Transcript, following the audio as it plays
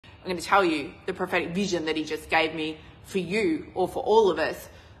I'm going to tell you the prophetic vision that he just gave me for you or for all of us,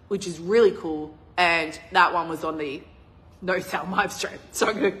 which is really cool. And that one was on the no sale live stream. So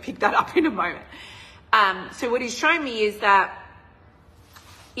I'm going to pick that up in a moment. So what he's showing me is that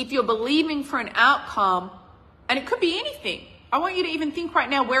if you're believing for an outcome, and it could be anything. I want you to even think right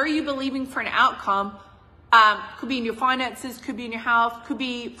now, where are you believing for an outcome? Could be in your finances, could be in your health, could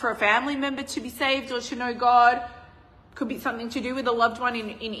be for a family member to be saved or to know God, could be something to do with a loved one in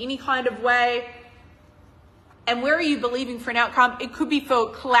any kind of way. And where are you believing for an outcome? It could be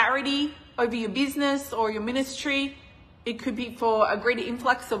for clarity over your business or your ministry. It could be for a greater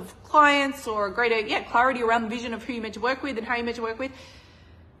influx of clients or a greater, clarity around the vision of who you're meant to work with and how you're meant to work with.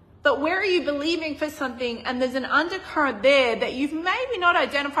 But where are you believing for something? And there's an undercurrent there that you've maybe not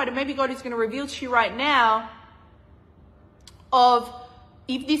identified, and maybe God is going to reveal to you right now, of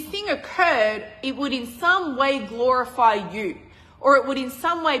if this thing occurred, it would in some way glorify you, or it would in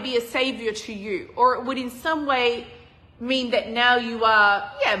some way be a savior to you, or it would in some way mean that now you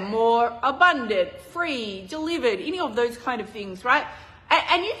are, more abundant, free, delivered, any of those kind of things, right?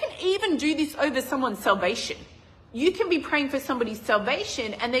 And you can even do this over someone's salvation. You can be praying for somebody's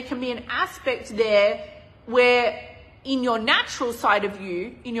salvation, and there can be an aspect there where in your natural side of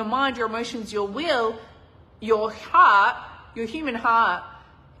you, in your mind, your emotions, your will, your heart, your human heart,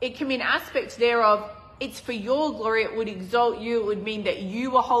 it can be an aspect there of it's for your glory. It would exalt you. It would mean that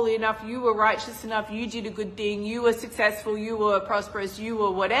you were holy enough, you were righteous enough, you did a good thing, you were successful, you were prosperous, you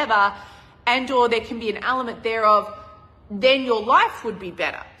were whatever. And or there can be an element there of then your life would be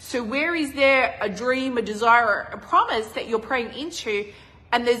better. So where is there a dream, a desire, a promise that you're praying into,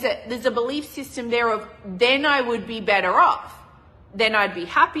 and there's a belief system there of then I would be better off, then I'd be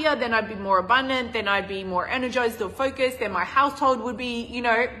happier, then I'd be more abundant, then I'd be more energized or focused, then my household would be,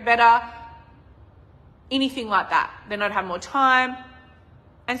 better, anything like that. Then I'd have more time.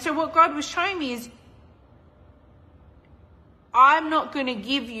 And so what God was showing me is I'm not going to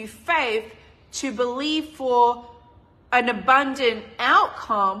give you faith to believe for an abundant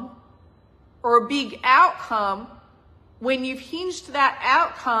outcome or a big outcome when you've hinged that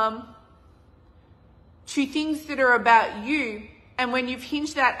outcome to things that are about you, and when you've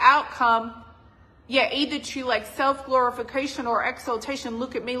hinged that outcome, either to like self-glorification or exaltation.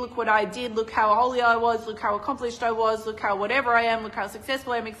 Look at me, look what I did, look how holy I was, look how accomplished I was, look how whatever I am, look how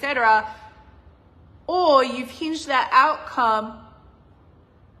successful I am, etc. Or you've hinged that outcome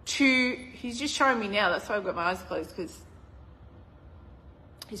to, he's just showing me now, that's why I've got my eyes closed, because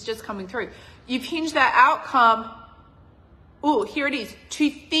he's just coming through. You've hinged that outcome, here it is, to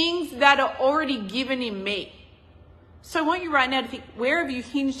things that are already given in me. So I want you right now to think, where have you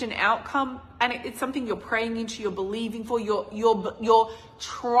hinged an outcome? And it's something you're praying into, you're believing for, you're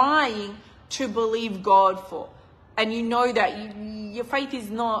trying to believe God for. And you know that your faith is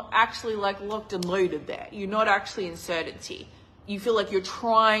not actually like locked and loaded there. You're not actually in certainty. You feel like you're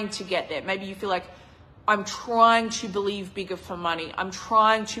trying to get there. Maybe you feel like, I'm trying to believe bigger for money. I'm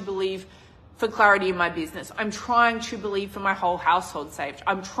trying to believe for clarity in my business. I'm trying to believe for my whole household saved.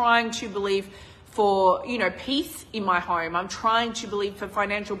 I'm trying to believe for, peace in my home. I'm trying to believe for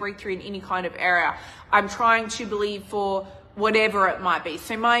financial breakthrough in any kind of area. I'm trying to believe for whatever it might be.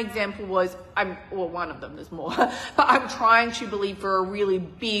 So my example was, one of them, there's more, but I'm trying to believe for a really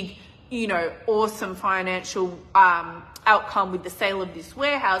big, awesome financial outcome with the sale of this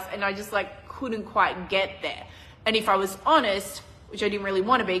warehouse. And I just couldn't quite get there. And if I was honest, which I didn't really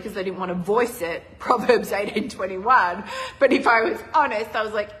want to be because I didn't want to voice it, Proverbs 18:21. But if I was honest, I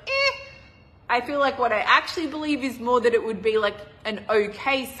was like, I feel like what I actually believe is more that it would be like an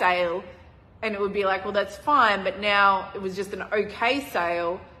okay sale, and it would be like, well, that's fine, but now it was just an okay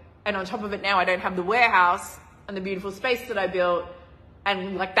sale, and on top of it now I don't have the warehouse and the beautiful space that I built,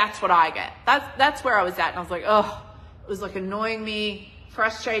 and that's what I get. That's where I was at, and I was like, it was annoying me,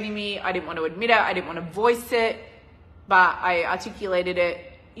 frustrating me. I didn't want to admit it, I didn't want to voice it, but I articulated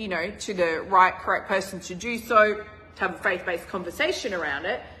it, to the correct person to do so, to have a faith-based conversation around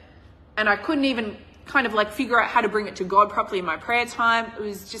it. And I couldn't even kind of figure out how to bring it to God properly in my prayer time.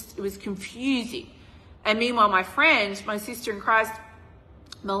 It was confusing. And meanwhile, my friend, my sister in Christ,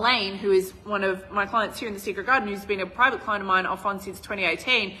 Melaine, who is one of my clients here in the Secret Garden, who's been a private client of mine off on since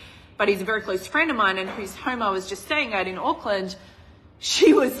 2018, but he's a very close friend of mine, and whose home I was just staying at in Auckland,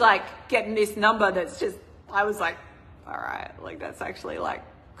 she was getting this number that's just, I was like, all right, that's actually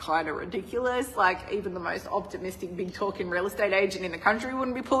kind of ridiculous. Even the most optimistic big talking real estate agent in the country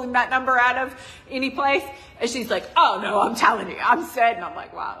wouldn't be pulling that number out of any place. And she's like, oh no, I'm telling you, I'm certain. I'm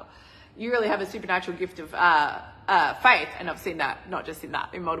like, wow, you really have a supernatural gift of faith. And I've seen that, not just in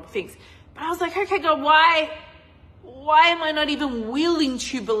that, in multiple things. But I was like, okay, God, why why am I not even willing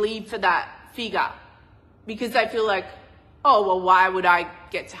to believe for that figure? Because I feel like, oh, well, why would I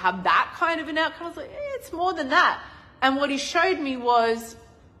get to have that kind of an outcome? I was like, it's more than that. And what he showed me was,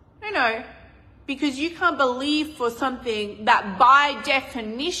 because you can't believe for something that by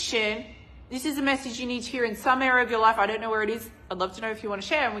definition, this is a message you need to hear in some area of your life. I don't know where it is. I'd love to know if you want to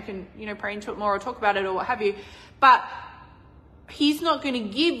share and we can, pray into it more or talk about it or what have you. But he's not going to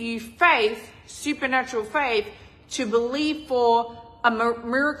give you faith, supernatural faith, to believe for a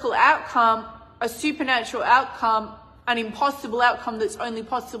miracle outcome, a supernatural outcome, an impossible outcome that's only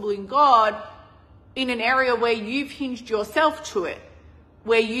possible in God, in an area where you've hinged yourself to it,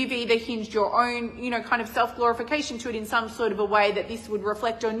 where you've either hinged your own, kind of self-glorification to it in some sort of a way that this would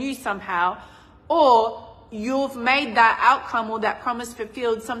reflect on you somehow, or you've made that outcome or that promise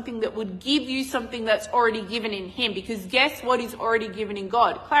fulfilled something that would give you something that's already given in him. Because guess what is already given in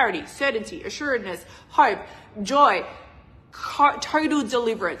God? Clarity, certainty, assuredness, hope, joy, total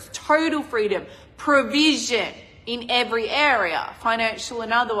deliverance, total freedom, provision in every area, financial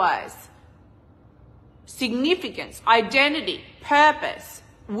and otherwise. Significance, identity, purpose,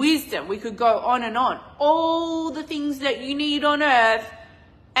 wisdom. We could go on and on. All the things that you need on earth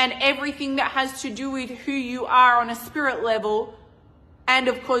and everything that has to do with who you are on a spirit level, and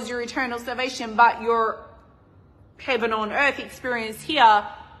of course your eternal salvation, but your heaven on earth experience here,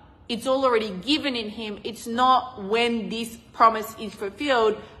 it's all already given in him. It's not when this promise is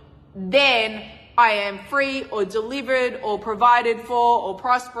fulfilled, then I am free or delivered or provided for or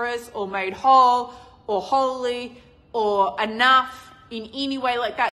prosperous or made whole or holy or enough in any way like that.